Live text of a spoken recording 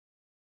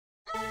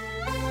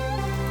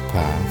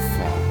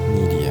Path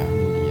Media.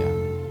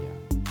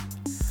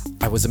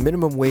 I was a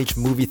minimum wage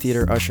movie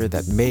theater usher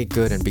that made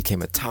good and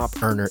became a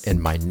top earner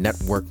in my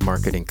network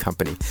marketing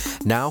company.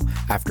 Now,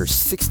 after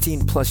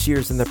 16 plus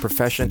years in the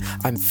profession,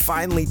 I'm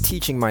finally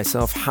teaching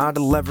myself how to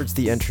leverage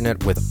the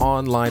internet with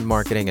online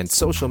marketing and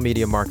social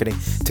media marketing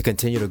to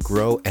continue to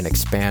grow and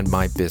expand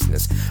my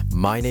business.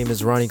 My name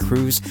is Ronnie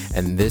Cruz,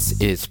 and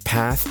this is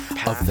Path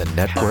of the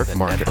Network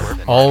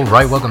Marketer. All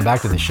right, welcome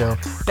back to the show.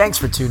 Thanks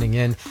for tuning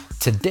in.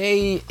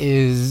 Today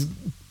is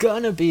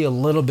gonna be a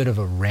little bit of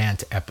a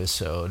rant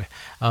episode.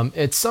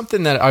 It's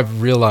something that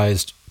I've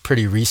realized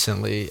pretty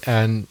recently,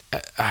 and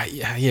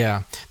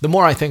the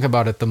more I think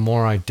about it, the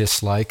more I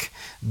dislike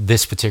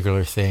this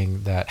particular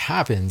thing that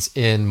happens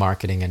in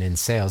marketing and in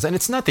sales. And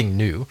it's nothing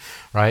new,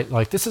 right?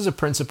 Like, this is a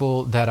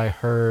principle that I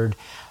heard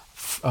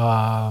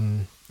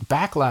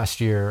back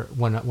last year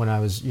when I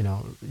was,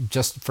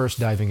 just first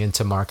diving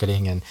into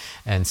marketing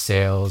and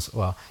sales,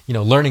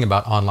 learning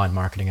about online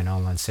marketing and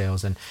online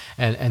sales.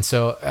 And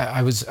so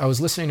I was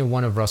listening to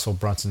one of Russell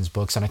Brunson's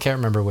books, and I can't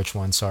remember which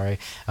one, sorry.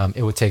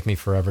 It would take me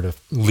forever to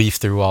leaf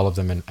through all of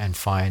them and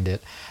find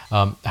it.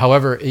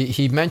 However,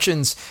 he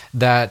mentions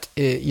that,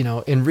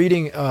 in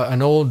reading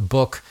an old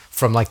book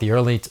from like the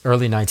early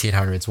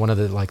 1900s, one of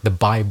the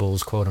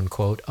Bibles, quote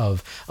unquote,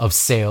 of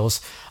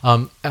sales.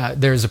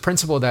 There's a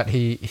principle that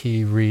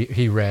he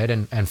read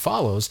and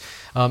follows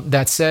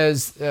that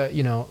says,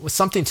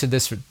 something to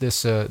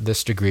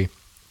this degree.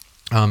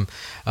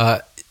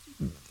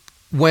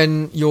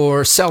 When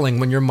you're selling,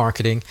 when you're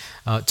marketing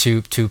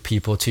to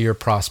people, to your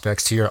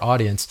prospects, to your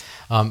audience,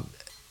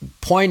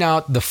 point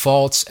out the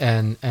faults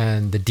and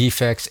the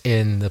defects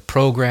in the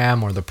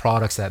program or the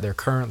products that they're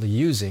currently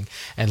using,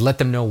 and let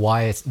them know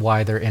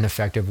why they're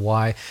ineffective,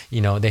 why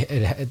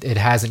it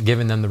hasn't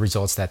given them the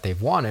results that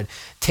they've wanted.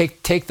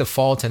 Take the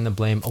fault and the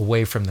blame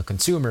away from the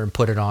consumer and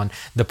put it on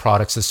the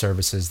products and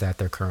services that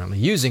they're currently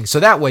using. So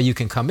that way you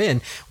can come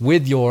in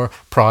with your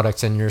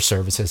products and your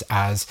services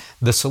as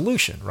the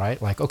solution,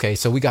 right? Like, okay,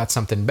 so we got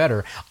something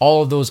better.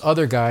 All of those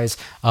other guys,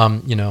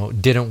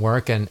 didn't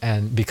work,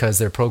 and because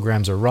their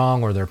programs are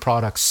wrong or their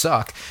products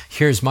suck,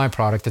 here's my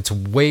product that's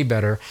way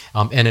better,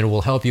 and it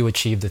will help you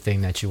achieve the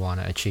thing that you want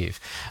to achieve.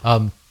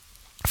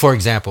 For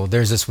example,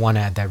 there's this one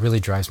ad that really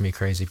drives me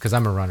crazy because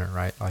I'm a runner,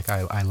 right? Like,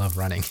 I love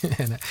running,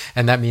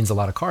 and that means a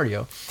lot of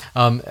cardio.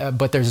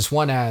 But there's this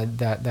one ad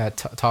that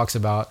talks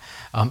about,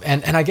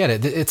 and I get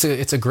it.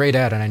 It's a great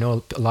ad, and I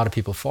know a lot of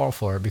people fall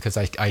for it because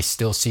I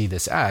still see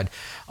this ad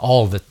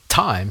all the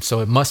time, so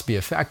it must be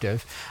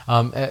effective.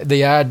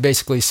 The ad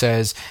basically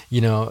says,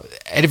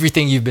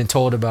 everything you've been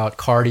told about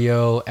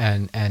cardio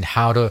and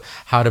how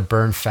to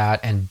burn fat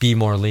and be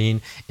more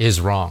lean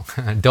is wrong.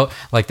 Don't,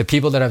 like, the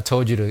people that have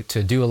told you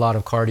to do a lot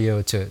of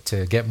cardio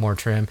to get more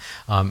trim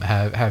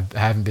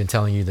haven't been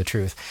telling you the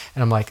truth.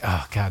 And I'm like,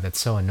 oh God, that's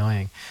so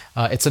annoying.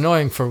 It's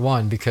annoying for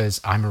one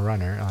because I'm a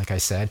runner, like I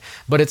said,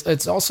 but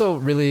it's also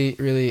really,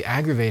 really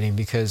aggravating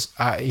because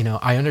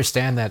I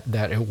understand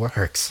that it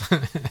works.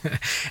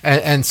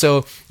 and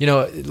so,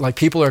 like,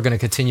 people are going to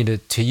continue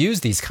to use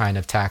these kind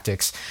of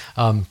tactics.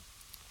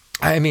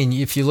 I mean,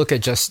 if you look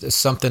at just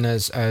something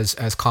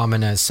as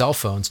common as cell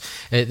phones,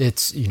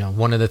 it's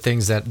one of the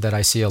things that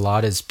I see a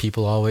lot is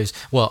people always,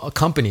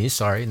 companies,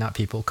 sorry, not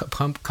people,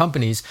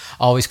 companies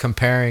always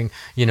comparing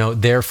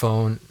their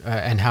phone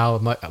and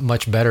how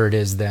much better it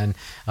is than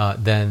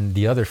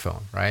the other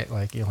phone, right?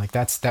 Like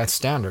that's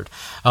standard.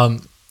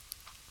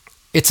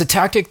 It's a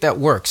tactic that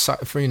works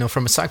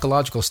from a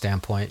psychological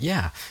standpoint.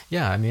 Yeah.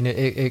 I mean,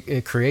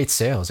 it creates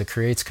sales. It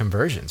creates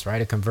conversions,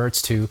 right? It converts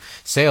to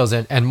sales,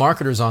 and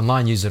marketers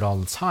online use it all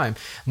the time.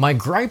 My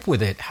gripe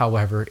with it,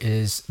 however,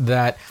 is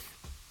that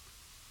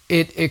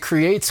it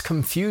creates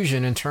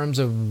confusion in terms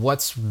of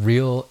what's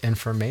real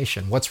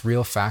information, what's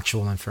real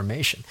factual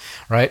information,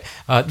 right?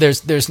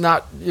 There's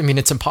not, I mean,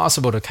 it's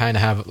impossible to kind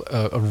of have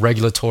a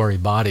regulatory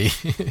body,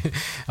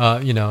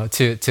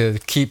 to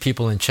keep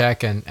people in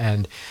check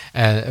and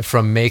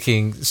from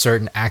making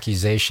certain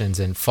accusations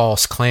and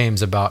false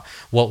claims about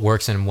what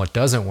works and what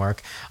doesn't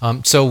work.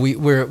 So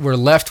we're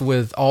left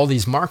with all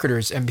these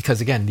marketers, and because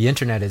again, the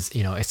internet is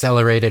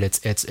accelerated,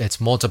 it's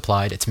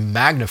multiplied, it's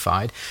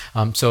magnified.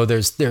 So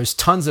there's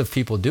tons of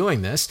people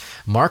doing this,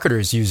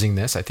 marketers using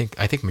this. I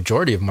think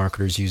majority of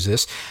marketers use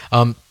this.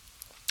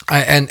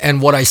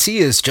 And what I see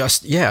is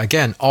just,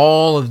 again,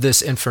 all of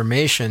this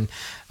information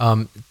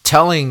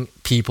telling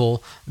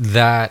people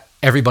that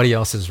everybody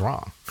else is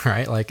wrong,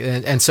 right? Like,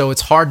 and so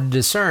it's hard to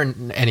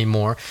discern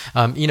anymore.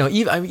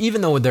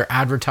 Even though they're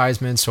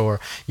advertisements or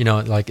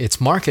like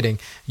it's marketing,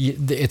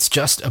 it's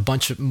just a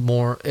bunch of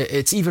more.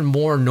 It's even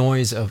more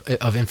noise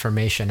of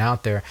information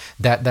out there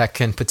that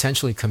can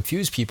potentially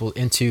confuse people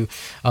into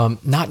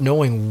not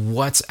knowing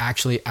what's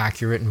actually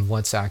accurate and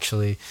what's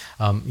actually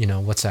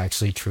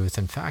truth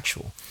and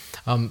factual.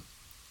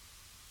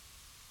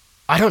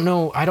 I don't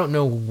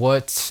know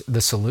what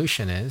the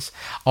solution is.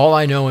 All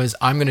I know is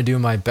I'm going to do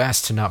my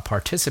best to not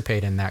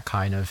participate in that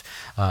kind of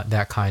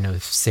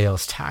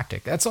sales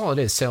tactic. That's all it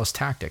is, sales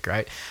tactic,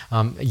 right?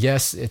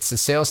 Yes, it's a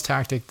sales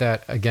tactic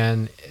that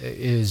again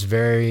is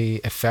very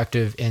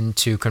effective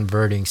into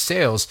converting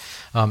sales.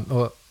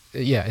 Well,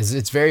 yeah,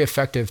 it's very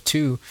effective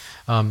to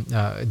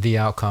the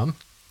outcome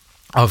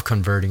of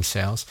converting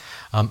sales.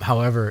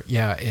 However,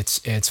 yeah,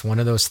 it's one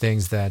of those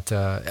things that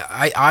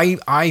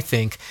I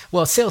think.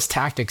 Well, sales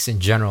tactics in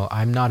general,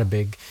 I'm not a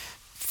big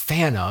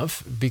fan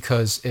of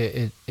because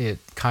it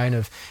kind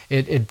of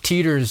it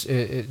teeters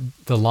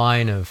the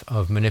line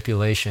of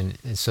manipulation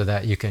so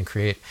that you can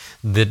create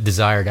the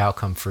desired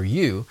outcome for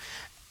you,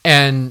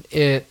 and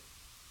it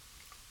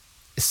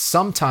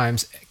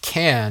sometimes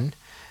can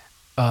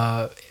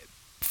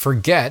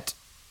forget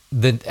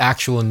the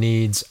actual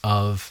needs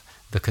of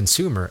the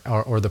consumer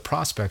or the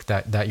prospect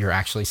that you're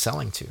actually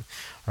selling to,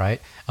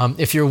 right?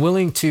 If you're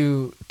willing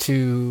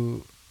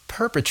to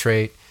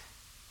perpetrate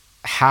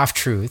half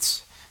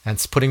truths, and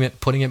it's putting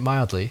it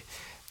mildly,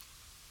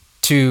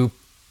 to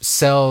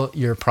sell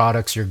your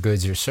products, your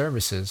goods, your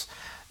services,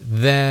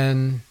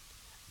 then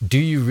do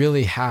you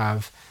really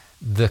have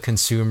the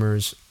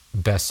consumer's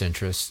best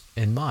interest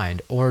in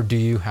mind, or do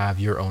you have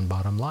your own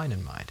bottom line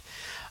in mind?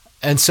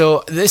 And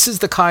so this is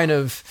the kind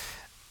of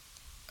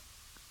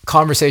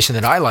conversation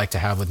that I like to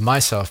have with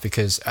myself,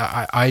 because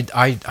I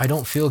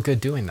don't feel good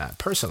doing that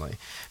personally.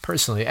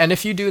 And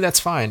if you do,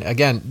 that's fine.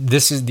 Again,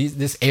 this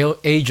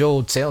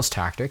age-old sales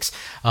tactics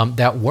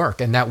that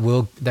work and that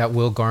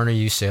will garner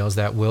you sales,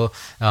 that will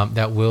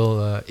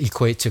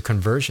equate to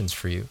conversions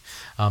for you.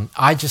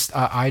 I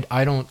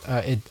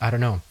don't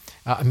know.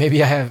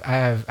 Maybe I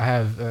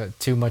have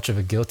too much of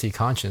a guilty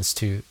conscience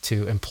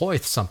to employ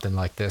something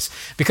like this,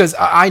 because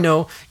I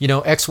know,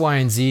 X, Y,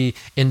 and Z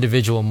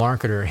individual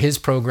marketer, his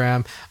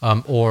program,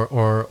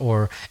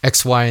 or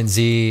X, Y, and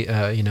Z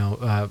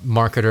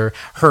marketer,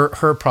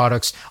 her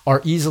products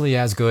are easily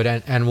as good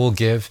and will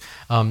give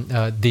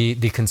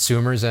the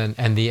consumers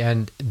and the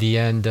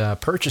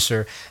end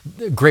purchaser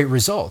great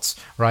results,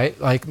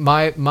 right? Like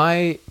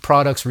my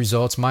products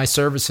results, my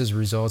services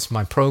results,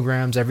 my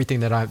programs, everything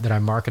that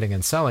I'm marketing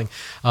and selling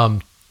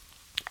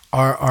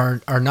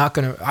are not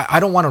going to. I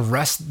don't want to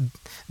rest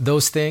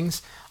those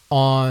things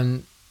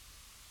on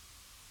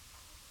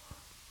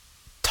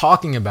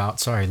talking about.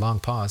 Sorry, long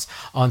pause.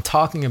 On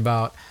talking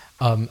about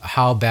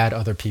how bad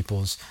other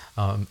people's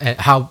and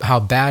how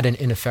bad and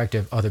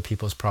ineffective other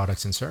people's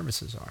products and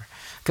services are,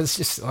 because it's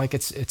just like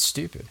it's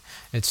stupid.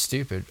 It's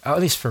stupid, at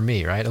least for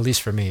me, right? At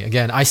least for me.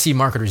 Again, I see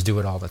marketers do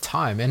it all the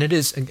time, and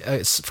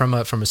it's from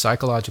a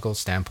psychological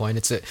standpoint,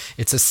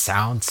 it's a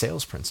sound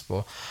sales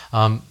principle,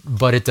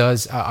 but it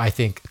does, I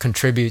think,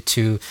 contribute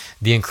to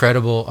the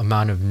incredible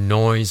amount of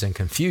noise and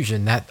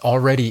confusion that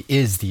already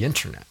is the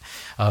internet.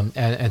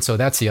 And so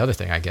that's the other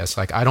thing, I guess.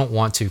 Like, I don't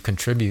want to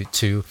contribute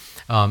to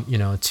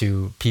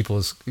to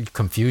people's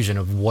confusion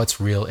of what's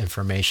real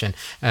information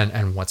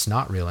and what's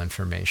not real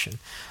information.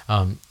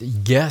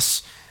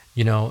 Yes,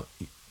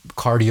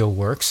 cardio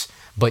works,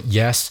 but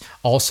yes,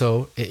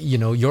 also,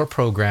 your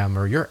program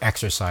or your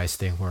exercise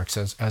thing works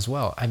as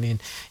well. I mean,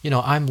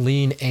 I'm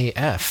lean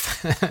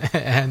AF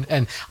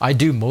and I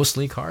do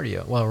mostly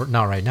cardio. Well,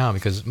 not right now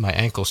because my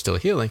ankle's still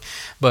healing,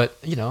 but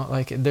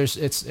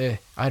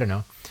I don't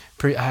know.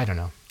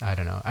 I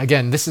don't know.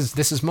 Again, this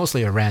is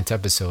mostly a rant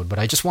episode, but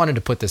I just wanted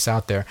to put this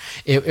out there.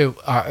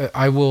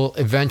 I will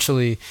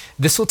eventually.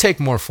 This will take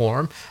more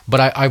form, but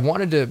I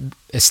wanted to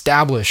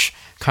establish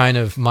kind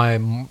of my,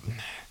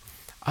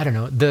 I don't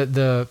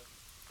know,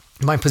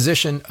 my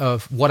position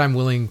of what I'm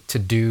willing to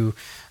do,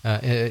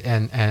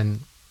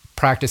 and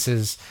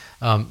practices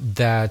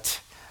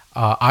that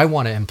I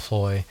want to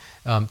employ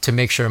to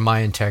make sure my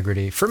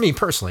integrity, for me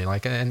personally,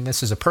 and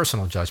this is a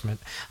personal judgment.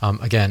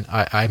 Again,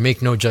 I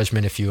make no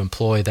judgment if you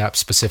employ that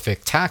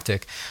specific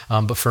tactic,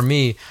 but for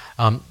me,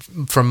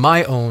 from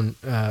my own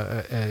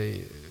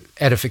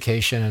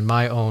edification and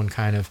my own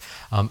kind of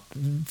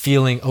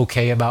feeling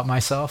okay about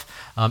myself,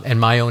 and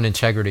my own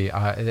integrity,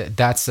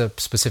 that's a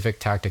specific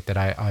tactic that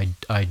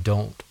I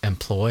don't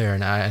employ,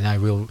 and I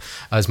will,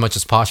 as much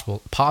as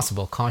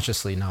possible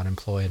consciously not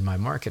employ in my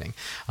marketing,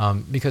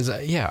 because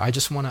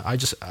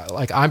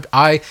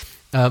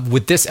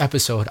with this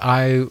episode,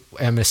 I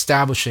am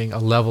establishing a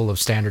level of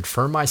standard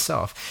for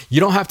myself. You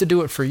don't have to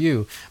do it for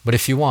you, but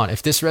if you want,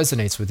 if this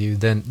resonates with you,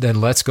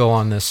 then let's go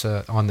on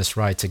this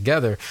ride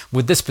together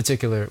with this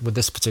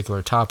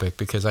particular topic,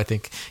 because I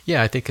think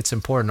it's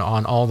important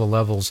on all the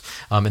levels,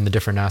 in the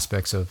different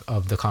aspects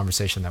of the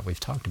conversation that we've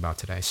talked about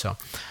today. So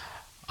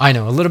I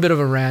know, a little bit of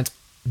a rant.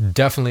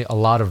 definitely a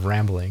lot of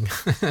rambling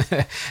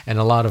and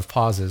a lot of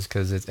pauses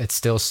because it's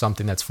still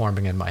something that's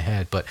forming in my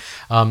head. But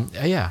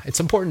yeah, it's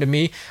important to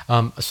me.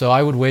 So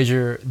I would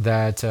wager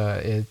that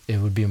it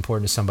would be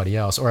important to somebody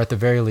else, or at the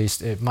very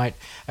least, it might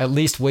at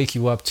least wake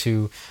you up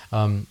to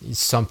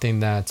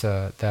something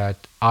that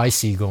I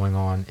see going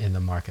on in the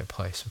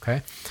marketplace.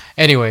 Okay.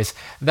 Anyways,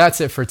 that's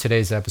it for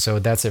today's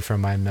episode. That's it for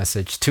my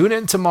message. Tune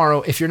in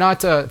tomorrow. If you're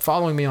not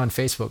following me on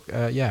Facebook,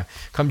 yeah,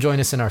 come join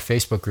us in our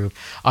Facebook group.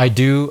 I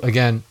do,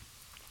 again,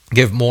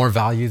 give more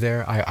value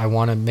there. I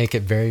want to make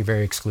it very,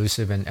 very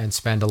exclusive and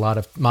spend a lot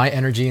of my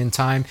energy and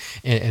time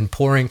in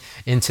pouring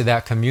into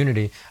that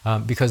community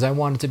because I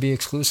want it to be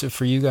exclusive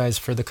for you guys,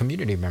 for the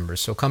community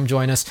members. So come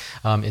join us.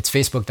 It's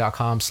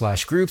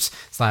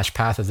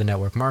facebook.com/groups/path of the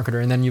network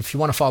marketer. And then if you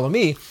want to follow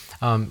me,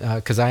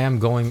 because I am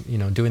going,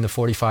 doing the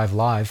 45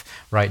 live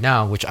right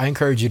now, which I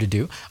encourage you to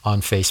do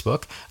on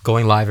Facebook,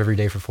 going live every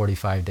day for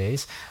 45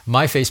 days.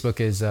 My Facebook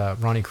is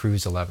Ronnie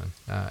Cruz 11.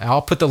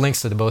 I'll put the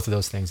links to both of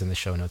those things in the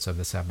show notes of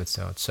this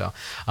episode. So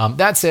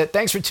that's it.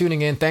 Thanks for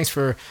tuning in. Thanks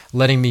for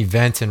letting me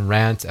vent and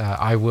rant.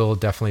 I will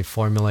definitely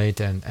formulate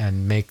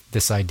and make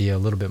this idea a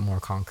little bit more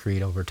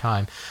concrete over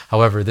time.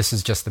 However, this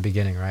is just the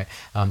beginning, right?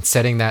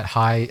 Setting that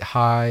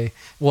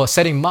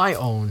setting my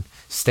own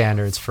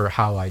standards for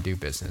how I do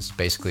business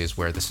basically is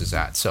where this is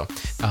at. So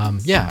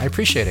yeah, I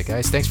appreciate it,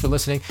 guys. Thanks for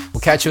listening.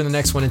 We'll catch you in the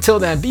next one. Until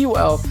then, be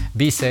well,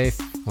 be safe.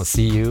 We'll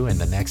see you in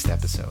the next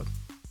episode.